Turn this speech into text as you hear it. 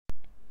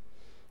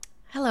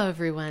Hello,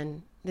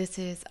 everyone. This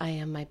is I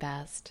Am My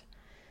Best.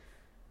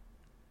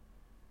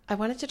 I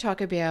wanted to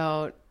talk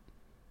about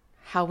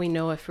how we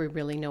know if we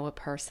really know a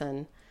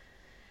person.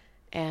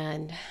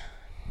 And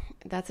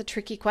that's a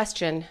tricky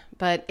question,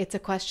 but it's a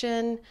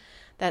question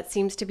that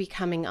seems to be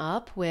coming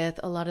up with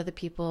a lot of the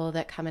people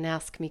that come and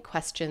ask me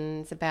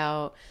questions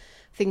about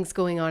things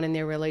going on in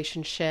their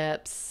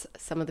relationships,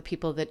 some of the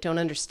people that don't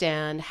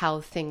understand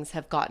how things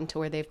have gotten to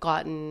where they've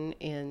gotten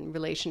in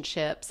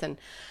relationships and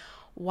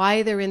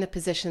why they're in the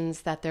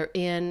positions that they're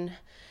in.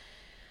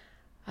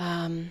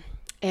 And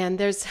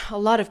there's a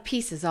lot of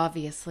pieces,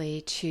 obviously,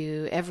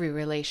 to every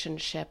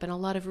relationship and a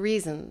lot of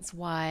reasons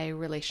why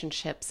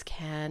relationships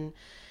can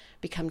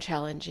become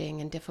challenging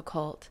and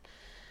difficult.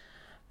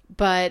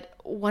 But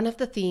one of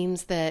the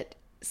themes that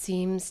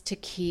seems to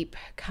keep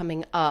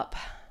coming up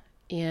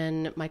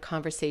in my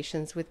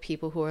conversations with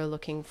people who are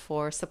looking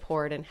for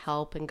support and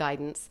help and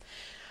guidance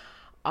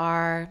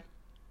are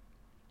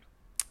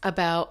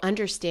about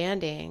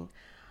understanding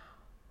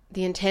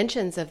the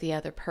intentions of the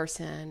other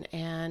person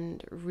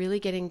and really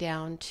getting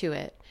down to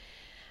it.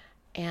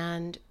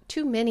 And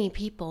too many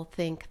people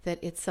think that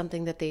it's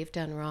something that they've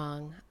done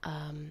wrong.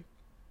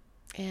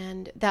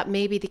 And that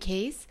may be the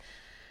case,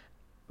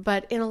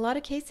 but in a lot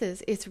of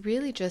cases, it's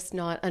really just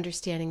not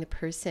understanding the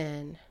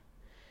person.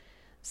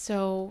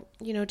 So,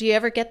 do you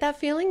ever get that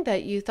feeling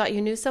that you thought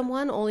you knew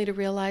someone only to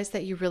realize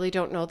that you really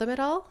don't know them at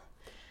all?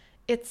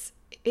 It's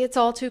it's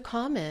all too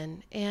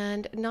common,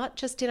 and not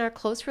just in our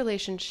close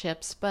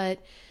relationships, but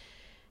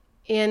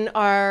in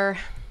our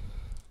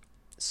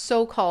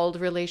so-called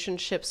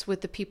relationships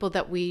with the people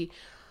that we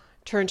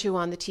turn to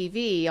on the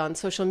TV, on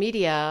social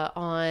media,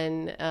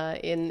 on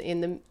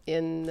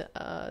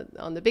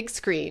the big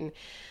screen,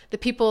 the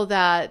people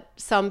that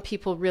some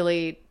people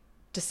really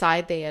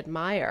decide they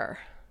admire.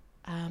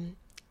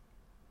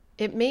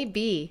 It may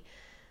be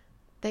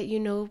that you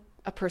know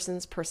a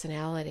person's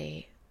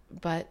personality,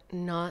 but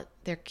not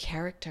their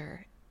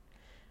character.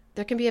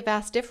 There can be a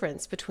vast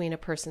difference between a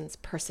person's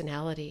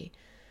personality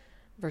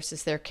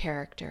versus their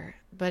character.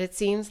 But it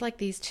seems like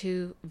these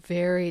two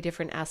very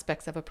different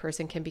aspects of a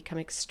person can become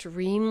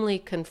extremely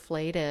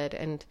conflated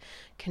and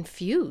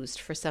confused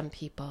for some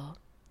people.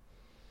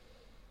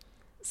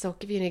 So I'll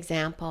give you an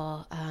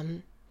example.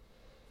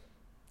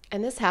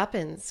 And this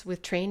happens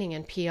with training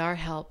and PR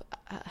help.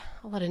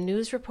 A lot of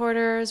news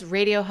reporters,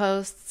 radio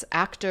hosts,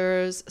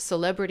 actors,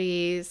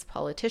 celebrities,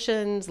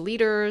 politicians,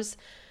 leaders,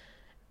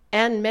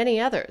 and many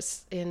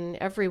others in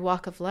every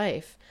walk of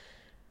life.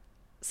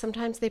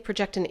 Sometimes they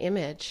project an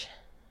image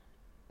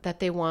that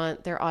they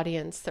want their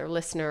audience, their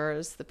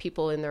listeners, the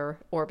people in their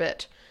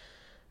orbit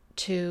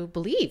to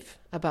believe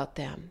about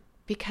them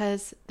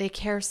because they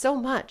care so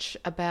much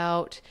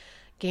about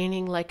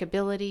gaining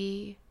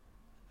likability,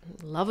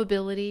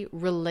 lovability,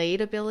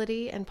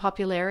 relatability, and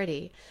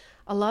popularity.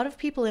 A lot of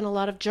people in a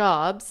lot of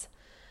jobs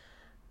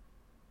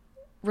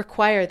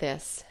require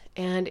this,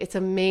 and it's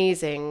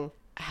amazing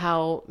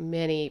how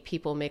many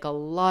people make a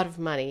lot of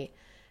money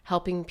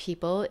helping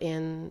people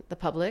in the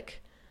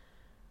public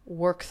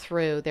work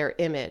through their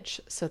image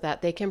so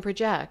that they can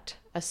project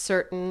a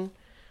certain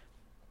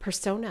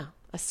persona,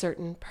 a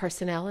certain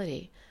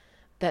personality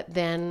that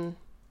then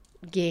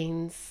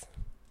gains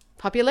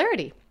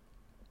popularity.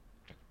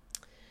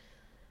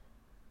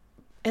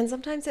 And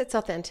sometimes it's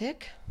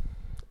authentic,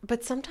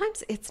 but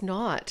sometimes it's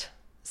not.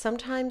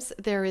 Sometimes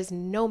there is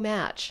no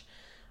match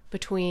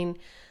between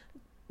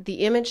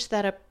the image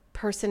that a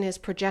person is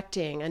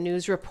projecting, a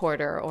news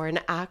reporter or an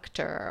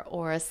actor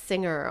or a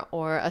singer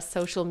or a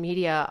social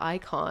media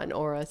icon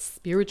or a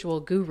spiritual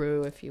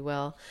guru, if you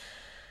will,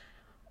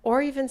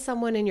 or even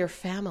someone in your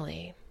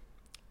family.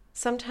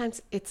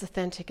 Sometimes it's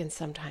authentic and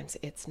sometimes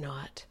it's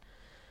not.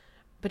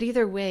 But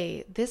either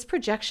way, this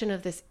projection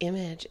of this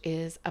image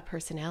is a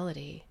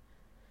personality.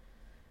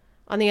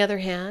 On the other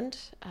hand,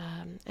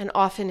 and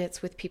often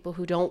it's with people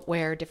who don't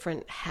wear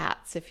different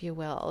hats, if you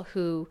will,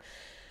 who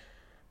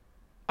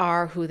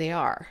are who they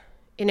are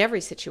in every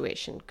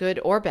situation, good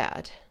or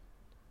bad.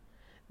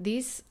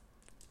 These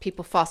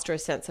people foster a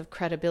sense of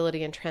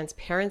credibility and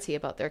transparency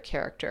about their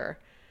character,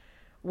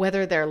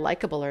 whether they're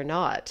likable or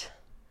not.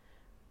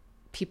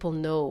 People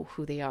know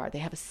who they are. They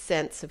have a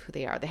sense of who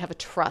they are. They have a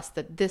trust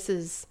that this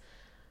is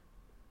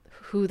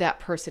who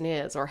that person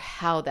is or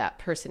how that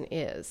person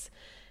is.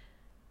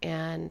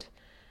 And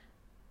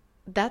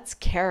that's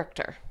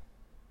character,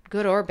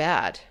 good or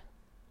bad.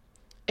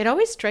 It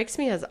always strikes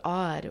me as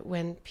odd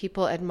when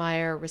people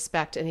admire,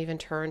 respect, and even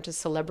turn to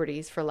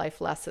celebrities for life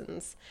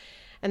lessons,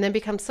 and then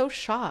become so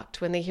shocked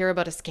when they hear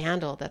about a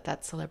scandal that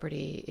that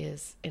celebrity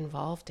is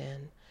involved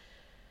in.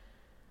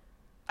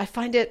 I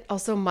find it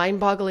also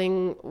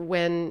mind-boggling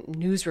when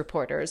news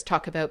reporters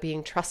talk about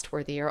being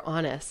trustworthy or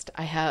honest.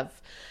 I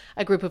have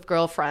a group of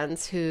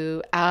girlfriends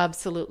who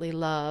absolutely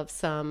love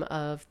some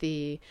of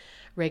the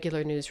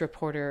regular news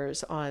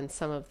reporters on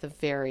some of the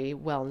very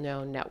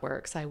well-known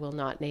networks. I will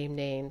not name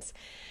names.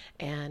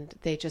 And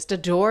they just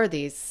adore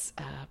these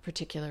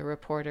particular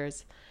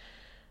reporters.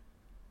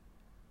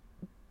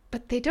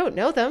 But they don't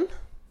know them.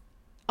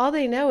 all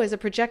they know is a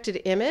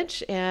projected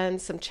image and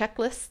some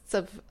checklists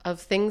of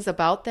things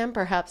about them.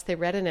 Perhaps they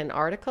read in an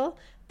article.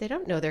 They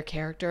don't know their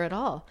character at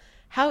all.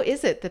 How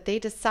is it that they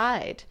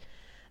decide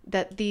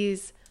that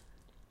these,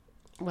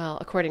 well,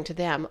 according to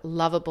them,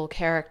 lovable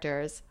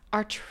characters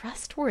are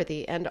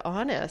trustworthy and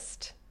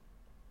honest?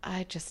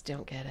 I just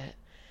don't get it.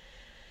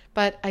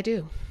 But I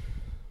do.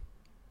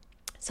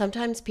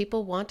 Sometimes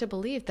people want to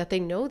believe that they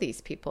know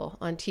these people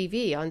on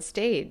TV, on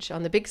stage,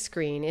 on the big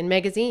screen, in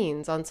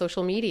magazines, on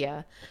social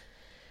media,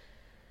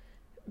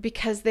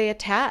 because they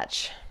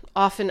attach,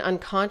 often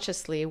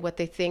unconsciously, what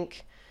they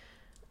think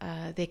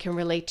they can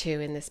relate to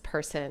in this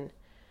person.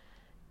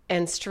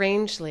 And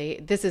strangely,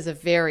 this is a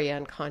very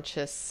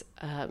unconscious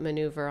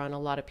maneuver on a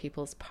lot of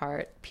people's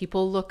part.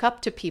 People look up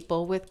to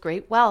people with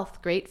great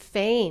wealth, great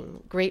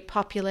fame, great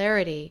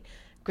popularity,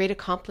 great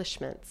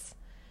accomplishments,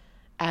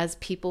 as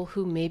people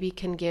who maybe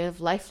can give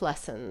life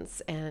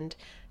lessons and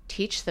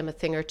teach them a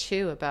thing or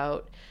two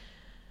about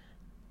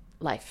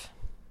life.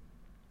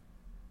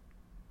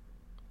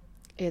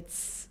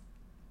 It's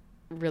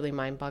really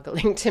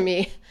mind-boggling to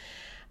me.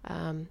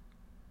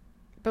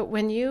 But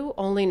when you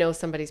only know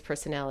somebody's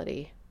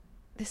personality,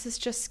 this is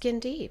just skin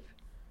deep.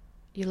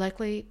 You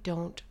likely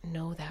don't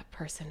know that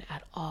person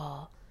at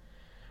all.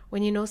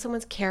 When you know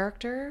someone's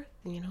character,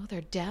 you know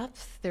their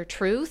depth, their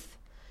truth,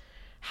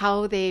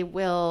 how they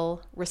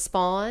will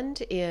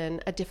respond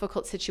in a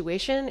difficult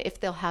situation, if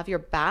they'll have your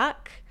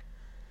back.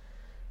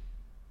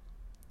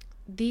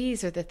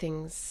 These are the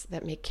things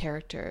that make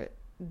character.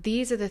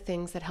 These are the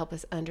things that help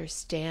us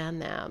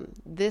understand them.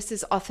 This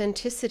is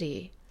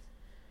authenticity.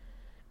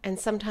 And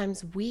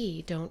sometimes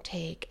we don't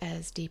take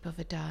as deep of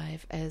a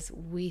dive as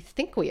we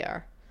think we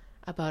are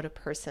about a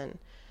person.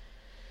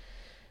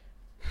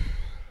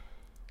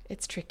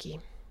 It's tricky.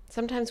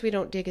 Sometimes we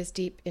don't dig as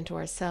deep into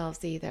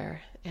ourselves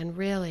either. And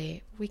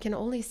really, we can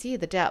only see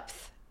the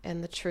depth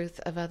and the truth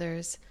of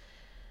others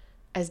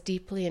as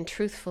deeply and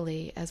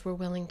truthfully as we're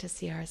willing to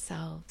see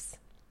ourselves.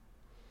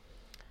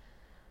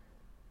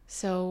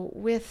 So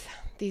with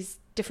these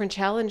different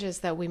challenges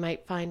that we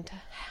might find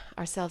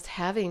ourselves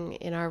having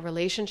in our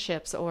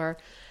relationships, or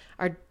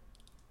our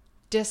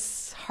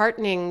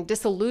disheartening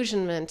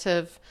disillusionment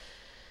of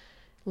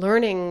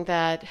learning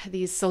that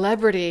these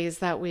celebrities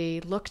that we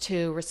look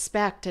to,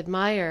 respect,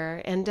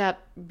 admire, end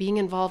up being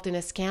involved in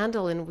a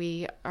scandal, and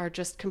we are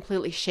just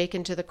completely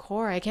shaken to the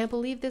core. I can't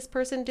believe this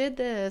person did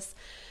this.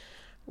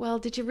 Well,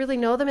 did you really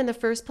know them in the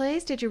first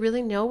place? Did you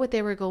really know what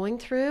they were going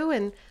through?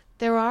 And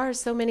there are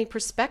so many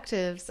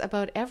perspectives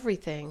about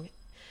everything.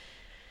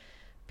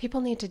 People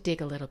need to dig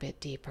a little bit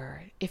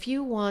deeper. If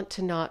you want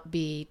to not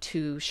be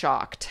too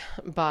shocked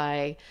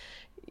by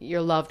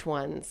your loved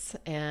ones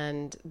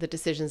and the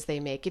decisions they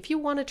make, if you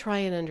want to try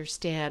and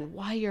understand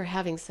why you're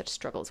having such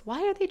struggles,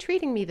 why are they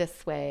treating me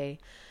this way?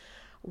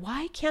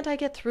 Why can't I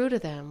get through to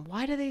them?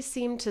 Why do they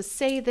seem to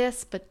say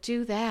this but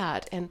do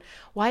that? And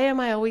why am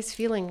I always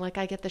feeling like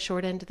I get the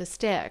short end of the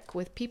stick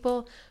with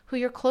people who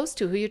you're close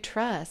to, who you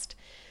trust?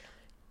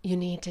 You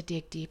need to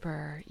dig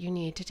deeper. You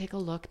need to take a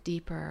look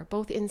deeper,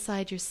 both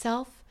inside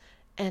yourself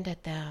and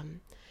at them,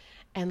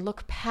 and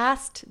look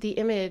past the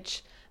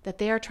image that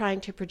they are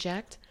trying to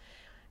project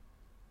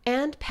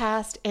and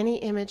past any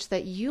image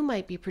that you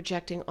might be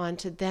projecting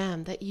onto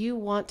them that you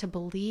want to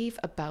believe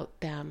about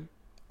them.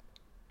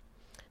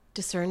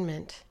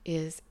 Discernment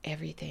is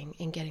everything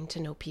in getting to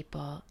know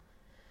people.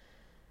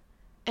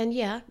 And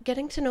yeah,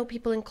 getting to know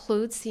people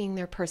includes seeing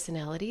their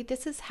personality.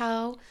 This is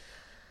how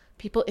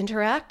people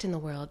interact in the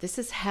world. This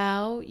is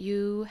how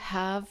you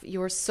have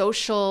your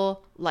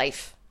social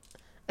life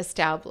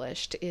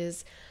established,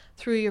 is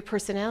through your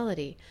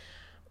personality.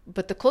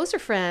 But the closer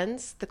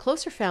friends, the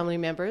closer family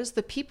members,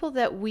 the people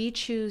that we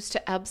choose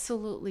to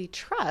absolutely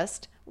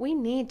trust, we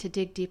need to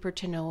dig deeper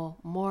to know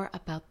more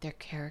about their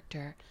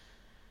character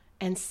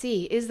and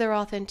see, is there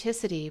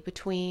authenticity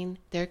between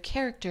their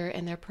character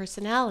and their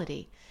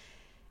personality?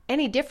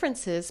 Any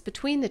differences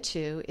between the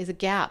two is a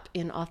gap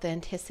in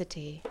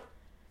authenticity.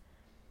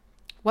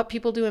 What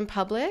people do in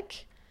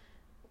public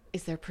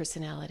is their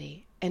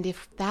personality. And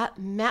if that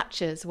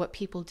matches what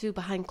people do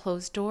behind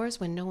closed doors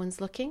when no one's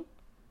looking,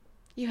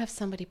 you have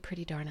somebody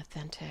pretty darn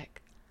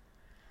authentic.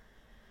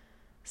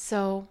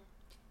 So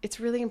it's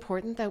really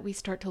important that we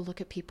start to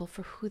look at people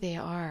for who they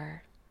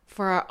are,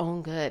 for our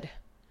own good.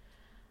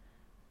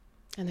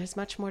 And there's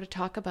much more to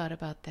talk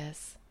about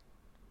this,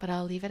 but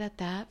I'll leave it at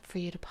that for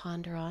you to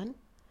ponder on.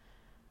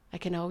 I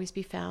can always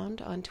be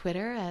found on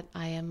Twitter at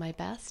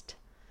IamMyBest.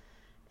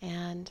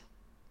 And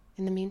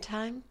in the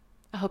meantime,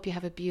 I hope you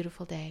have a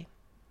beautiful day.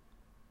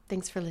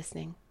 Thanks for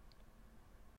listening.